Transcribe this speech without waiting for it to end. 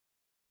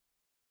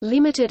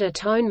Limited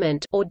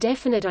atonement or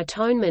definite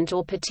atonement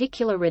or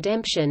particular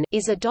redemption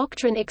is a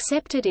doctrine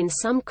accepted in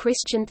some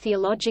Christian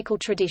theological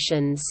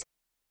traditions.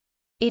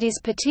 It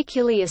is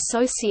particularly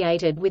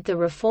associated with the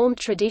Reformed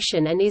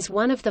tradition and is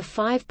one of the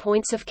 5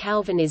 points of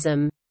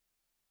Calvinism.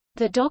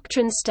 The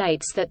doctrine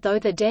states that though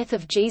the death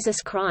of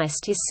Jesus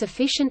Christ is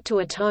sufficient to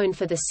atone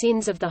for the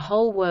sins of the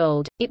whole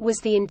world, it was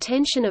the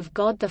intention of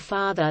God the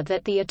Father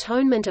that the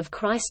atonement of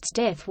Christ's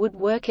death would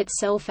work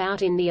itself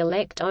out in the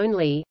elect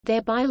only,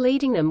 thereby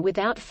leading them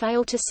without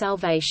fail to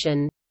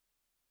salvation.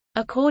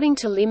 According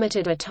to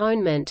limited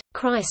atonement,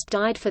 Christ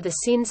died for the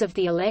sins of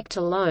the elect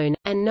alone,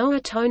 and no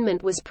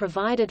atonement was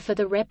provided for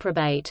the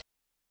reprobate.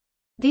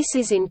 This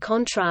is in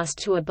contrast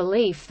to a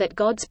belief that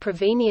God's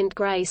prevenient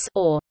grace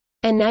or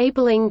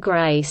enabling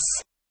grace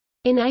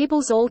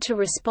enables all to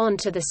respond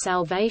to the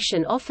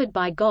salvation offered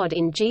by God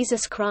in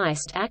Jesus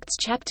Christ. Acts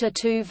chapter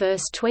 2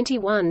 verse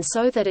 21,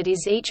 so that it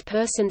is each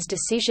person's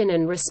decision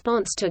and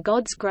response to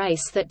God's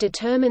grace that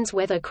determines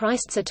whether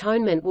Christ's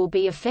atonement will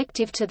be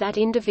effective to that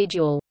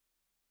individual.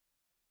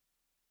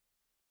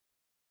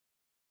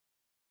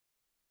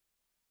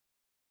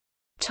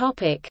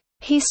 Topic: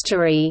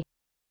 History.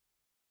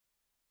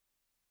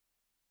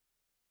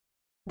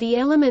 The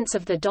elements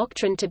of the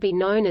doctrine to be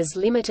known as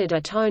limited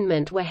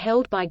atonement were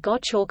held by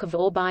Gottschalk of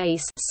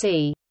Orbais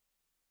c.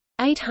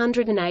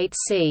 808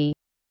 c.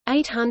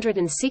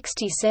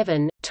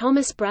 867,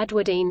 Thomas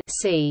Bradwardine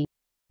c.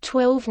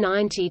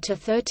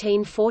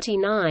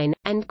 1290–1349,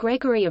 and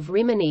Gregory of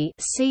Rimini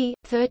c.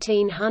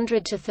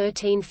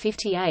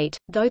 1300–1358,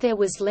 though there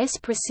was less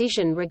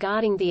precision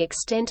regarding the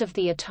extent of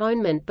the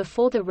atonement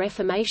before the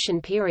Reformation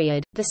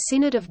period. The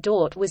Synod of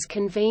Dort was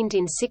convened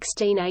in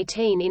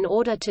 1618 in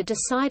order to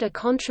decide a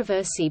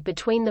controversy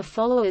between the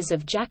followers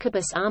of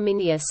Jacobus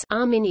Arminius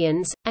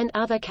Arminians, and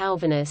other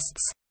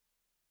Calvinists.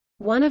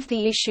 One of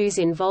the issues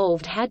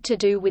involved had to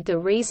do with the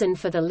reason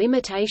for the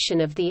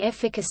limitation of the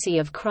efficacy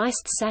of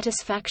Christ's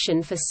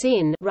satisfaction for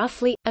sin,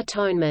 roughly,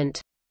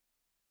 atonement.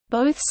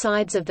 Both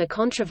sides of the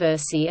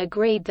controversy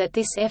agreed that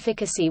this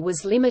efficacy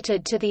was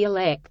limited to the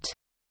elect.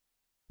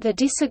 The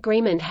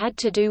disagreement had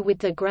to do with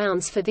the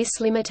grounds for this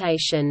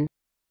limitation.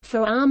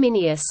 For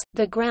Arminius,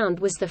 the ground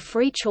was the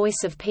free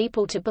choice of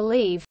people to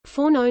believe,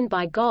 foreknown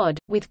by God,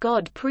 with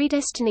God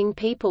predestining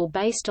people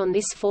based on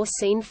this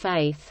foreseen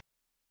faith.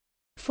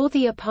 For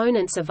the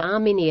opponents of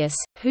Arminius,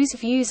 whose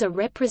views are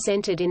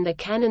represented in the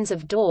Canons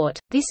of Dort,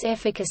 this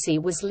efficacy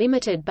was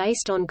limited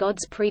based on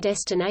God's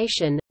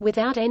predestination,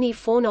 without any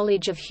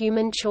foreknowledge of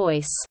human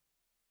choice.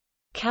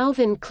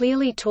 Calvin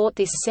clearly taught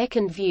this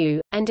second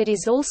view, and it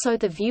is also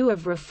the view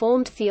of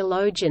Reformed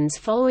theologians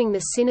following the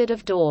Synod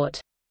of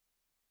Dort.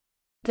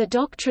 The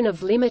doctrine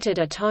of limited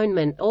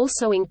atonement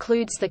also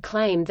includes the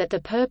claim that the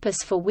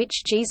purpose for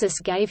which Jesus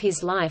gave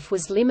his life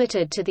was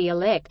limited to the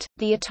elect.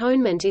 The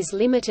atonement is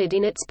limited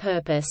in its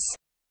purpose.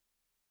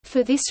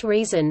 For this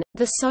reason,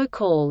 the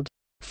so-called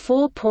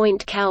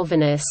four-point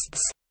Calvinists,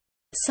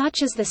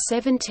 such as the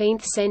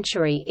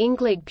 17th-century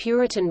Inglig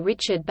Puritan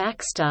Richard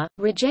Baxter,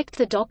 reject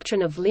the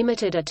doctrine of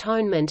limited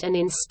atonement and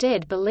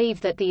instead believe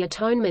that the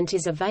atonement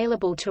is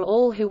available to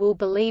all who will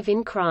believe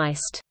in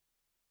Christ.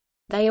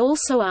 They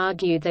also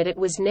argue that it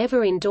was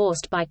never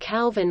endorsed by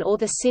Calvin or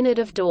the Synod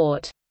of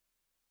Dort.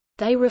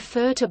 They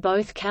refer to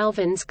both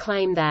Calvin's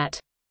claim that,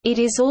 "It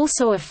is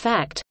also a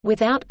fact,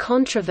 without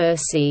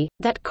controversy,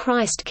 that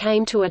Christ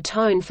came to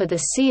atone for the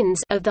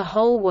sins of the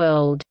whole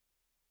world,"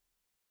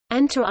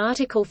 and to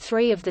Article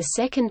 3 of the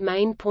second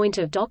main point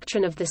of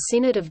doctrine of the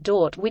Synod of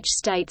Dort, which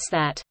states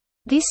that,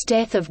 "This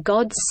death of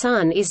God's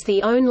Son is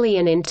the only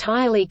and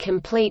entirely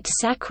complete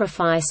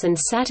sacrifice and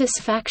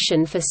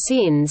satisfaction for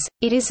sins,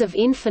 it is of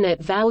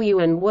infinite value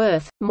and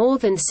worth, more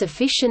than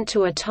sufficient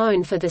to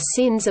atone for the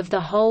sins of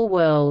the whole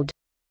world."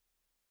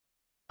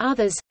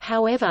 Others,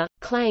 however,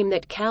 claim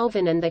that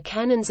Calvin and the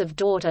Canons of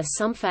Dort are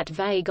somewhat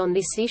vague on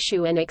this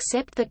issue and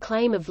accept the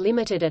claim of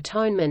limited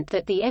atonement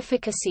that the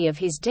efficacy of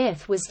his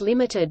death was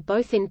limited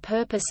both in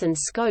purpose and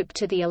scope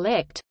to the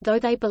elect, though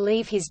they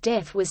believe his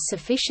death was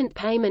sufficient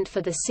payment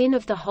for the sin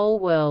of the whole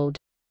world.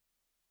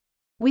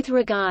 With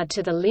regard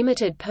to the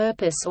limited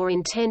purpose or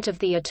intent of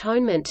the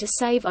atonement to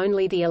save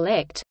only the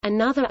elect,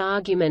 another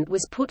argument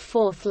was put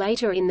forth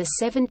later in the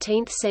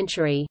 17th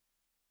century.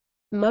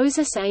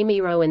 Moses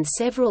Amiro and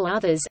several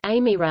others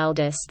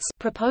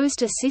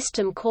proposed a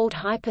system called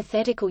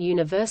hypothetical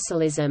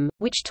universalism,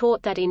 which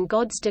taught that in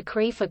God's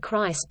decree for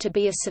Christ to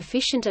be a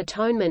sufficient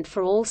atonement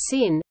for all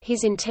sin,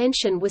 his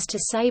intention was to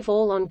save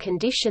all on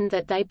condition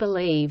that they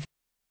believe.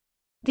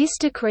 This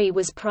decree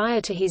was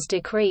prior to his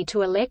decree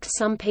to elect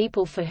some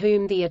people for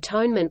whom the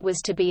atonement was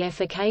to be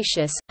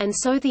efficacious, and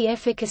so the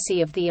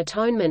efficacy of the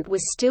atonement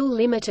was still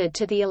limited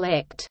to the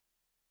elect.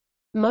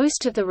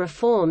 Most of the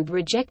Reformed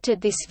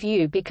rejected this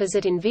view because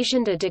it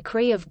envisioned a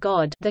decree of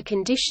God, the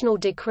conditional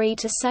decree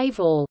to save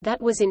all, that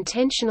was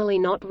intentionally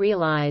not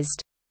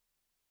realized.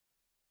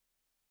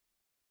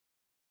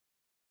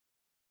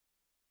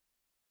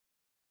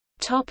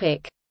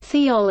 Topic: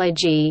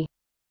 Theology.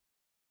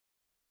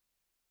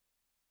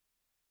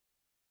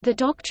 The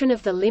doctrine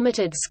of the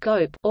limited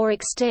scope or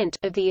extent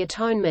of the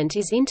atonement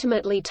is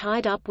intimately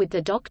tied up with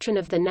the doctrine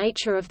of the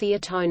nature of the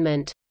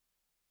atonement.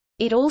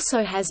 It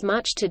also has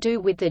much to do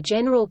with the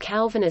general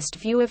Calvinist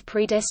view of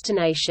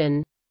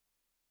predestination.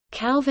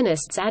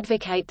 Calvinists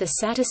advocate the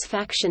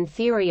satisfaction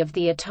theory of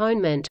the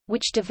atonement,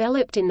 which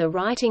developed in the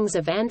writings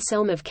of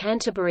Anselm of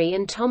Canterbury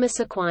and Thomas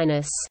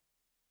Aquinas.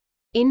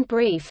 In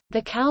brief,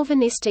 the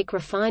Calvinistic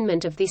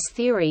refinement of this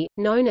theory,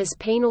 known as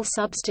penal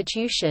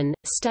substitution,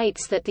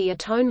 states that the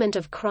atonement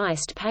of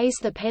Christ pays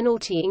the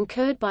penalty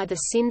incurred by the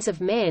sins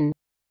of men.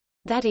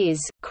 That is,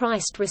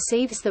 Christ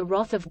receives the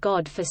wrath of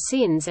God for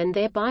sins and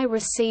thereby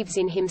receives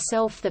in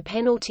himself the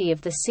penalty of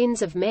the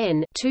sins of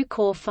men 2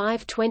 Cor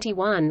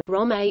 5:21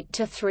 Rom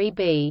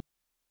 8-3b.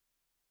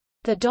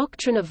 The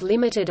doctrine of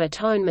limited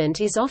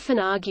atonement is often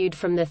argued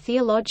from the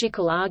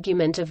theological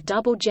argument of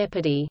double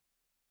jeopardy.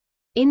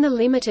 In the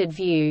limited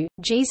view,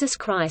 Jesus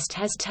Christ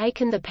has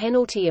taken the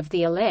penalty of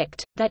the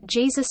elect, that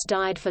Jesus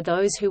died for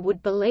those who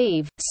would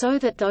believe, so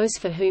that those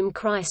for whom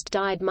Christ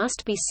died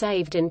must be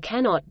saved and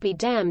cannot be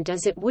damned,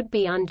 as it would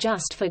be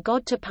unjust for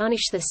God to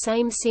punish the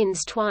same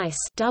sins twice.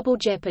 Double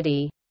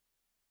jeopardy.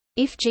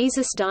 If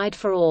Jesus died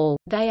for all,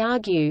 they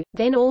argue,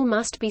 then all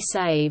must be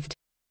saved.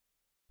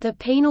 The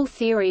penal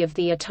theory of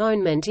the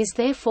atonement is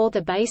therefore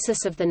the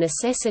basis of the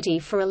necessity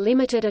for a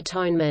limited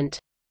atonement.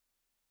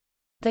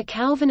 The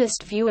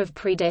Calvinist view of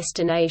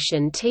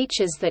predestination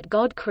teaches that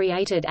God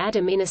created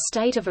Adam in a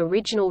state of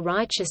original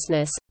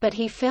righteousness, but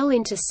he fell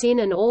into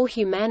sin and all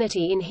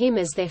humanity in him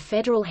as their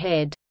federal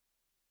head.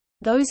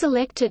 Those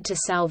elected to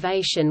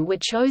salvation were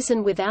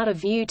chosen without a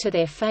view to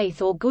their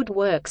faith or good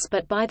works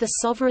but by the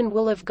sovereign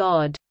will of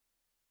God.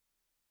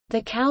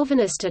 The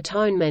Calvinist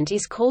atonement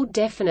is called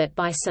definite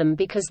by some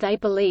because they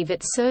believe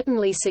it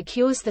certainly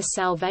secures the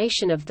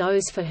salvation of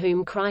those for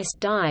whom Christ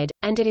died,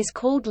 and it is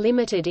called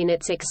limited in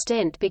its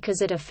extent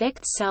because it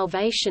affects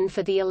salvation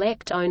for the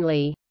elect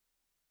only.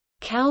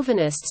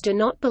 Calvinists do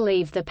not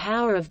believe the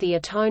power of the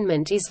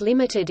atonement is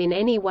limited in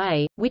any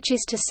way, which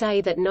is to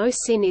say that no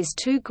sin is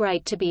too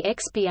great to be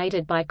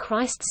expiated by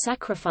Christ's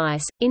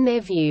sacrifice, in their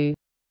view.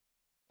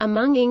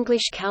 Among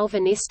English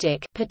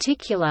Calvinistic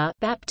particular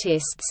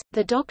Baptists,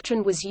 the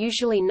doctrine was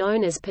usually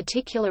known as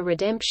particular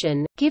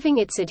redemption, giving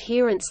its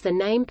adherents the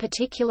name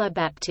particular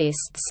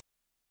Baptists.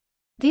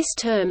 This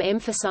term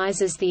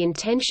emphasizes the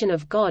intention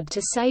of God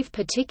to save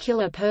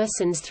particular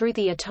persons through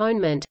the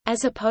atonement,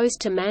 as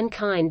opposed to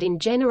mankind in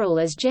general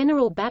as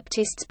General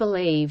Baptists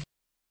believe.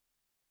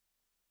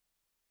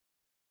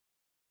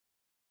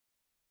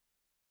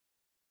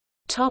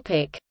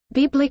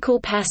 Biblical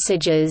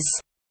passages.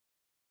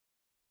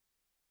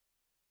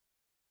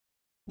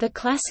 The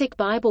classic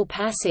Bible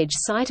passage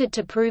cited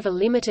to prove a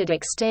limited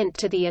extent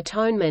to the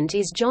atonement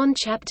is John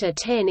chapter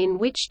 10, in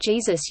which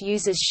Jesus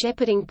uses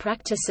shepherding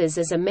practices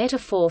as a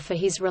metaphor for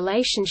his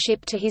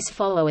relationship to his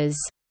followers.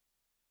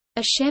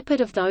 A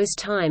shepherd of those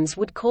times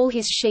would call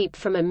his sheep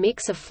from a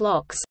mix of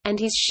flocks, and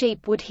his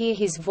sheep would hear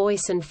his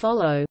voice and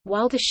follow,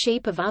 while the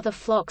sheep of other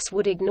flocks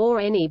would ignore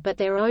any but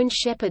their own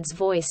shepherd's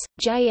voice.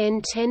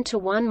 JN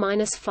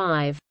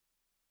 10:1-5.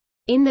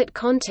 In that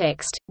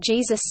context,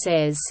 Jesus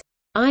says,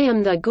 "I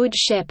am the good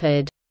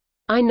shepherd.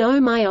 I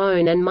know my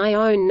own and my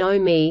own know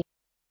me.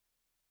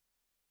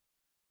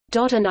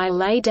 And I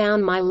lay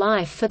down my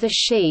life for the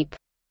sheep."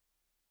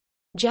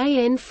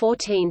 JN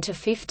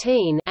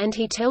 14-15. And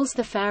he tells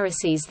the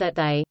Pharisees that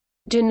they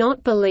do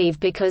not believe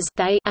because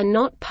they are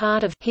not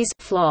part of his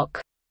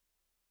flock.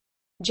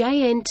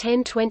 JN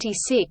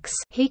 10:26.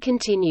 He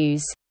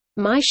continues,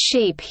 "My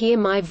sheep hear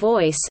my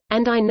voice,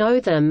 and I know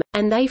them,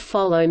 and they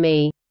follow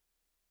me.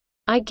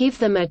 I give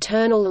them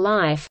eternal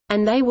life,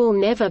 and they will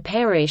never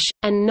perish,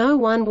 and no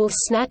one will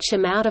snatch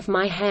them out of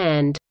my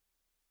hand."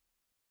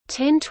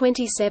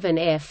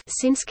 10:27f.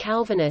 Since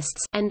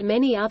Calvinists and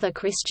many other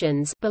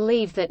Christians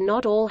believe that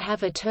not all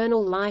have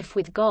eternal life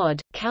with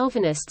God,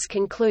 Calvinists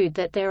conclude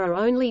that there are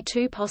only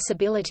two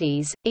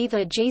possibilities: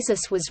 either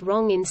Jesus was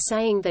wrong in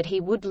saying that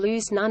he would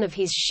lose none of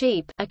his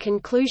sheep, a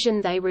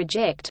conclusion they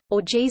reject,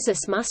 or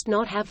Jesus must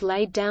not have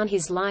laid down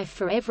his life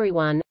for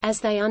everyone, as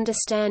they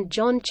understand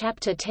John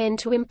chapter 10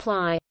 to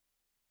imply.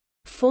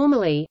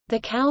 Formally,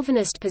 the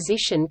Calvinist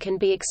position can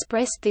be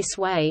expressed this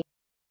way: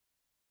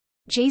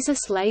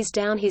 Jesus lays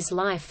down his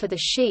life for the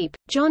sheep,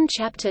 John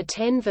chapter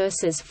 10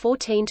 verses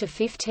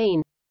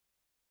 14-15.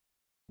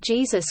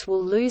 Jesus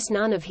will lose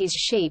none of his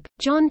sheep,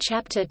 John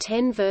chapter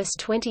 10 verse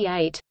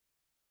 28.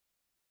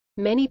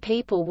 Many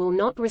people will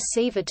not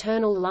receive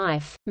eternal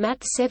life,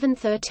 Matt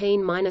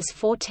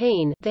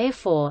 7:13-14.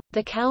 Therefore,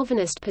 the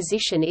Calvinist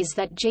position is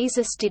that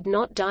Jesus did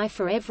not die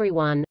for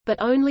everyone,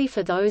 but only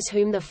for those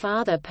whom the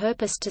Father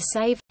purposed to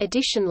save.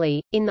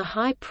 Additionally, in the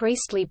high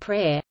priestly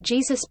prayer,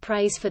 Jesus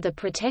prays for the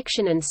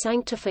protection and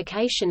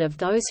sanctification of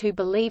those who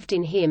believed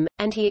in him,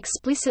 and he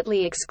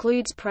explicitly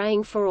excludes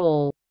praying for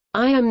all.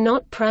 "I am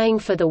not praying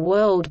for the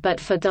world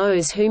but for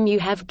those whom you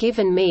have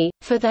given me,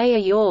 for they are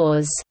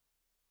yours."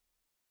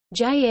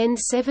 JN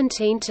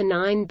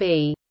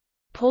 17-9b.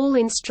 Paul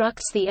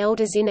instructs the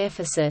elders in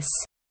Ephesus,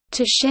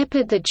 "to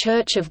shepherd the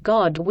Church of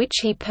God which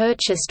he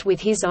purchased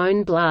with his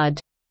own blood."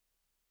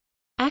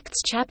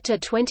 Acts chapter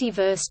 20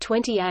 verse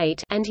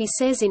 28, and he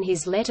says in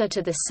his letter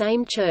to the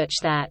same church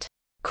that,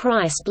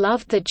 "Christ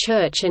loved the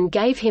Church and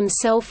gave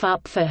himself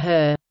up for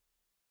her."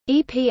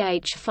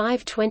 EPH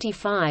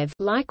 5:25.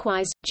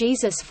 Likewise,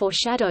 Jesus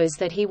foreshadows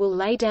that he will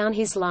lay down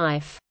his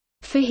life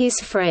for his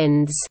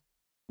friends.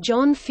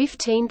 John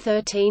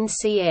 15:13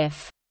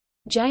 cf.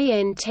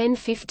 JN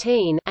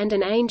 10:15, and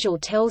an angel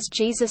tells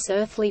Jesus'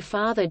 earthly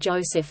father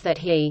Joseph that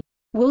he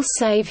will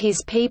save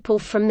his people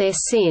from their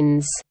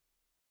sins.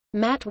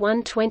 Matt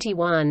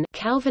 1:21.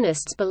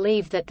 Calvinists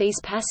believe that these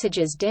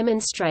passages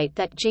demonstrate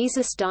that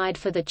Jesus died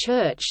for the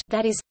Church,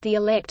 that is, the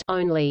elect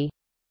only.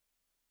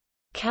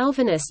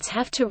 Calvinists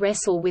have to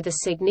wrestle with a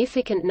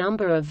significant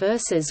number of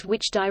verses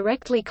which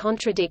directly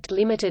contradict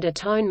limited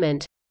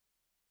atonement.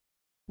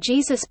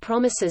 Jesus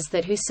promises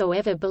that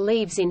whosoever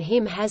believes in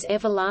him has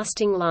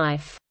everlasting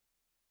life.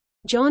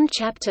 John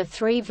chapter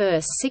 3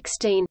 verse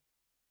 16.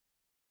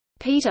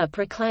 Peter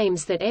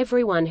proclaims that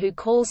everyone who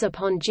calls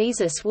upon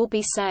Jesus will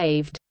be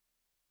saved.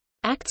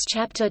 Acts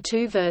chapter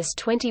 2 verse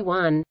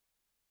 21.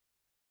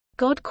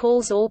 God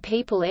calls all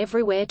people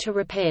everywhere to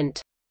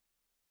repent.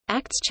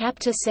 Acts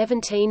chapter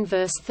 17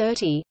 verse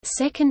 30,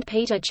 2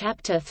 Peter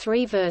chapter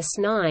 3 verse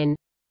 9.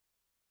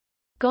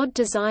 God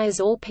desires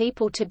all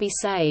people to be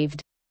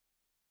saved.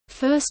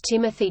 1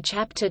 Timothy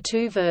chapter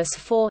 2 verse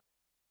 4.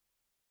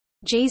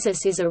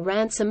 Jesus is a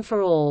ransom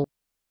for all.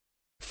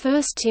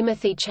 1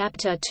 Timothy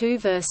chapter 2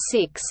 verse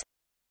 6.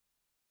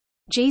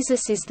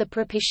 Jesus is the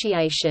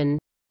propitiation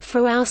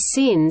for our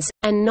sins,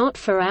 and not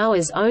for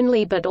ours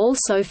only but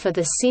also for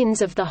the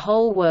sins of the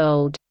whole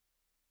world.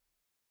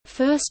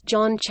 1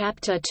 John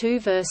chapter 2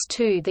 verse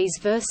 2. These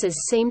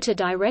verses seem to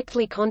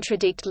directly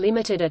contradict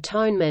limited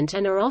atonement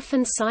and are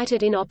often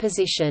cited in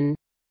opposition.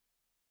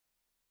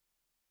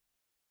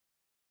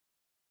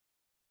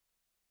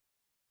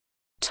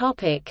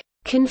 Topic: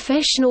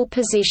 Confessional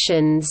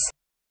positions.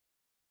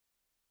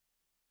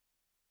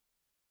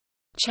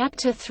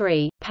 Chapter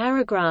 3,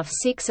 paragraph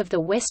 6 of the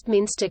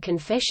Westminster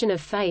Confession of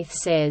Faith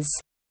says,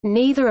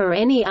 "Neither are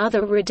any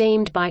other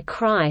redeemed by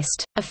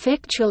Christ,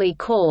 effectually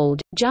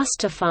called,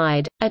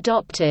 justified,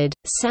 adopted,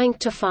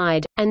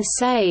 sanctified, and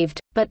saved,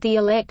 but the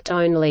elect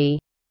only."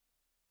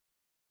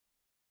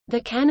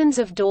 The canons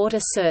of Dort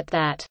assert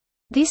that,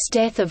 "This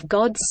death of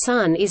God's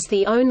Son is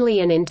the only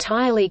and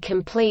entirely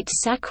complete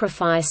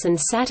sacrifice and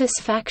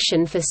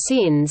satisfaction for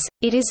sins,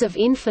 it is of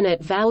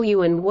infinite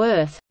value and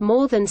worth,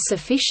 more than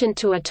sufficient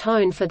to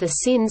atone for the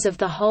sins of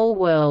the whole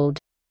world."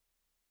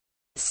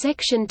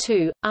 Section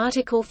 2,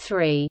 Article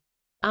 3.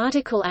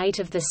 Article 8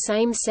 of the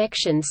same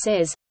section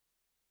says,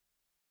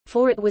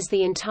 "For it was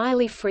the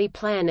entirely free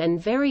plan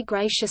and very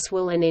gracious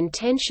will and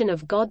intention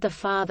of God the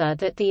Father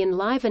that the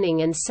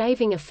enlivening and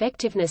saving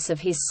effectiveness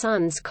of his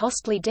Son's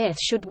costly death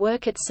should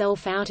work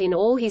itself out in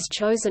all his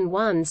chosen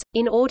ones,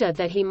 in order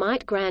that he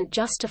might grant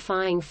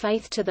justifying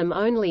faith to them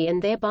only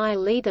and thereby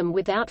lead them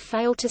without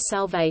fail to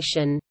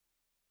salvation."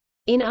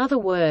 In other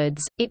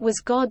words, it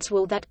was God's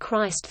will that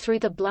Christ through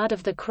the blood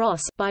of the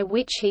cross, by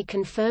which he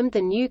confirmed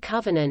the new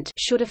covenant,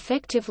 should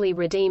effectively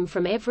redeem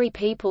from every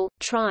people,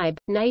 tribe,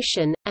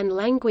 nation, and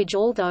language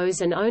all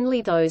those and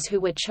only those who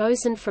were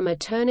chosen from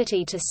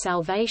eternity to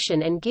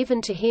salvation and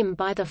given to him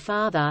by the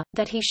Father,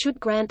 that he should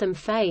grant them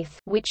faith,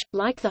 which,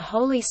 like the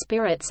Holy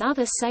Spirit's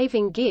other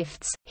saving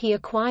gifts, he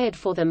acquired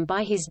for them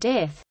by his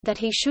death, that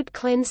he should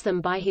cleanse them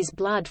by his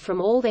blood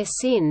from all their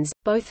sins,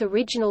 both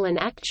original and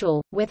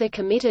actual, whether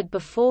committed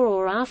before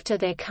or after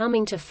their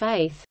coming to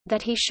faith,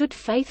 that he should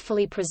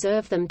faithfully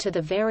preserve them to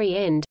the very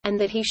end, and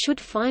that he should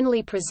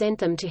finally present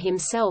them to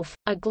himself,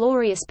 a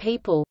glorious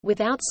people,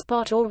 without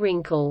spot or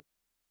wrinkle.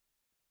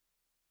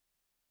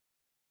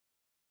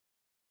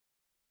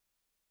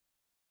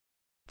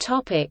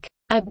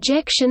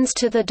 Objections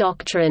to the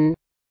doctrine.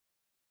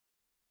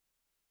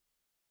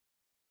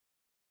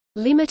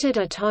 Limited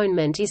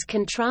atonement is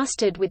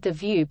contrasted with the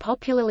view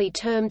popularly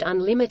termed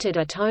unlimited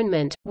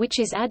atonement, which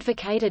is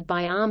advocated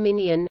by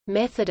Arminian,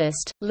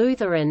 Methodist,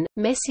 Lutheran,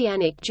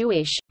 Messianic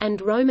Jewish, and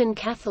Roman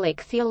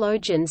Catholic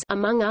theologians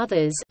among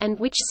others, and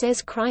which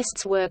says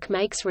Christ's work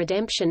makes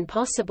redemption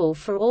possible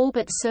for all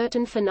but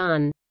certain for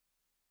none.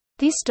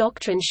 This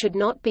doctrine should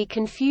not be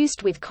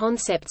confused with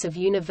concepts of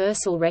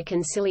universal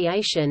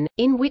reconciliation,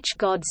 in which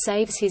God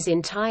saves his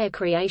entire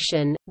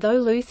creation. Though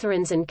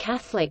Lutherans and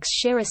Catholics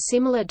share a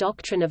similar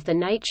doctrine of the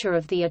nature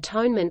of the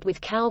atonement with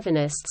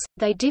Calvinists,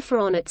 they differ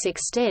on its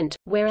extent,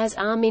 whereas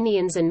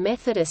Arminians and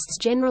Methodists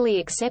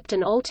generally accept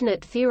an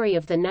alternate theory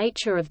of the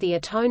nature of the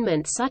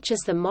atonement such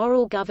as the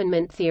moral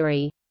government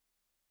theory.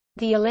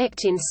 The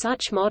elect in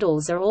such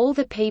models are all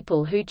the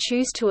people who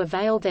choose to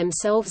avail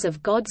themselves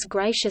of God's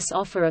gracious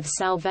offer of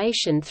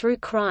salvation through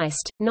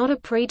Christ, not a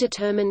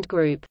predetermined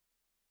group.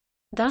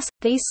 Thus,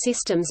 these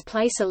systems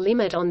place a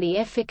limit on the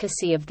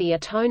efficacy of the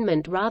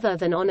atonement rather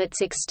than on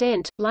its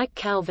extent, like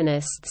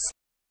Calvinists.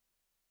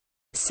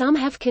 Some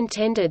have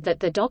contended that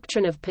the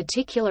doctrine of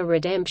particular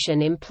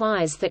redemption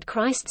implies that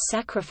Christ's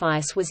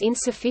sacrifice was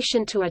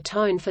insufficient to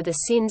atone for the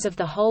sins of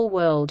the whole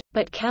world,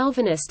 but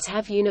Calvinists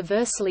have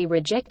universally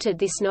rejected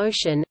this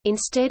notion,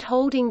 instead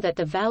holding that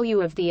the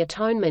value of the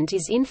atonement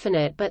is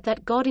infinite but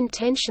that God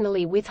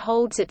intentionally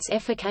withholds its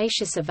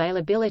efficacious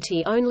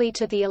availability only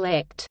to the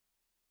elect.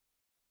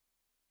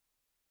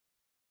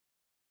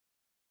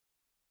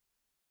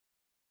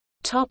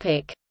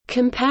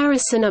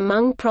 Comparison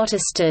among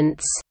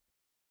Protestants.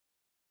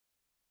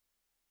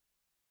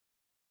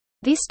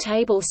 This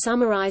table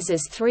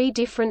summarizes three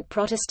different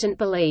Protestant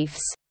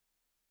beliefs.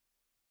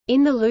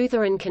 In the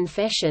Lutheran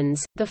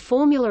Confessions, the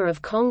Formula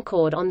of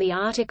Concord on the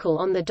Article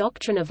on the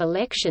Doctrine of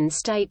Election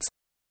states,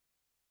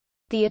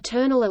 "The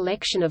eternal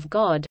election of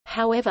God,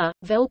 however,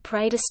 vel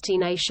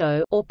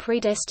predestinatio or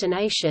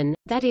predestination,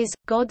 that is,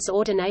 God's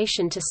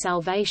ordination to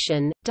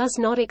salvation, does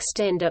not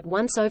extend at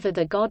once over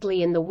the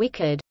godly and the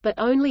wicked, but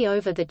only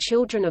over the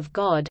children of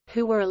God,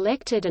 who were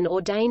elected and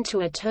ordained to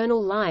eternal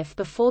life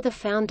before the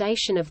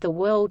foundation of the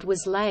world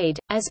was laid,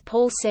 as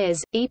Paul says,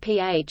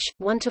 EPH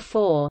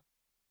 1-4.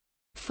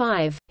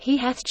 5. He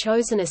hath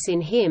chosen us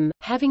in him,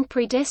 having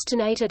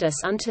predestinated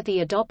us unto the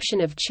adoption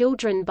of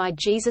children by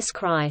Jesus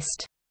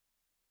Christ."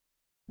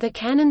 The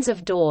Canons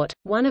of Dort,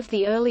 one of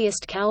the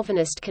earliest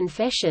Calvinist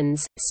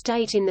confessions,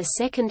 state in the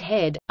second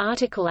head,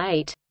 Article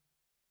 8,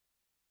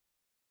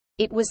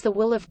 "It was the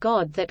will of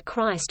God that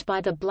Christ by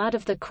the blood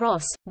of the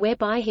cross,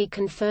 whereby he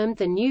confirmed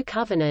the new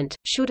covenant,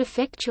 should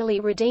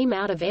effectually redeem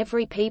out of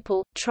every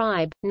people,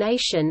 tribe,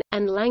 nation,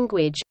 and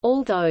language,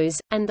 all those,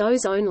 and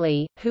those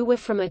only, who were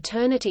from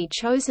eternity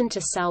chosen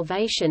to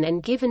salvation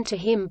and given to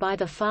him by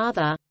the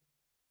Father."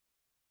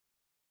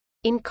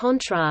 In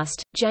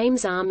contrast,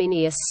 James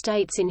Arminius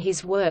states in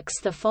his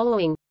works the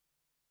following: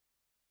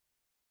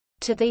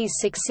 "To these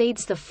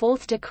succeeds the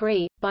fourth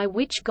decree, by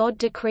which God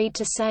decreed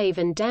to save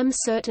and damn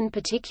certain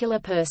particular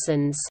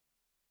persons.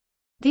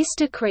 This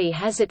decree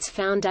has its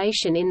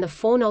foundation in the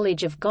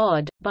foreknowledge of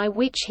God, by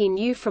which he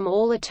knew from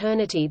all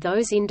eternity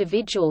those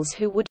individuals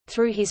who would,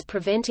 through his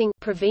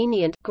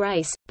prevenient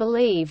grace,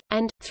 believe,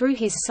 and, through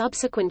his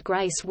subsequent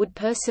grace would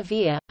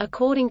persevere,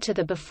 according to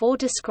the before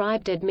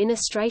described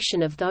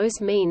administration of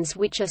those means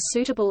which are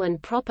suitable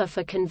and proper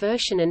for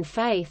conversion and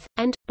faith,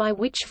 and, by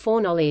which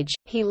foreknowledge,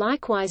 he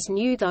likewise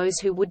knew those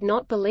who would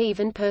not believe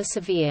and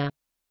persevere."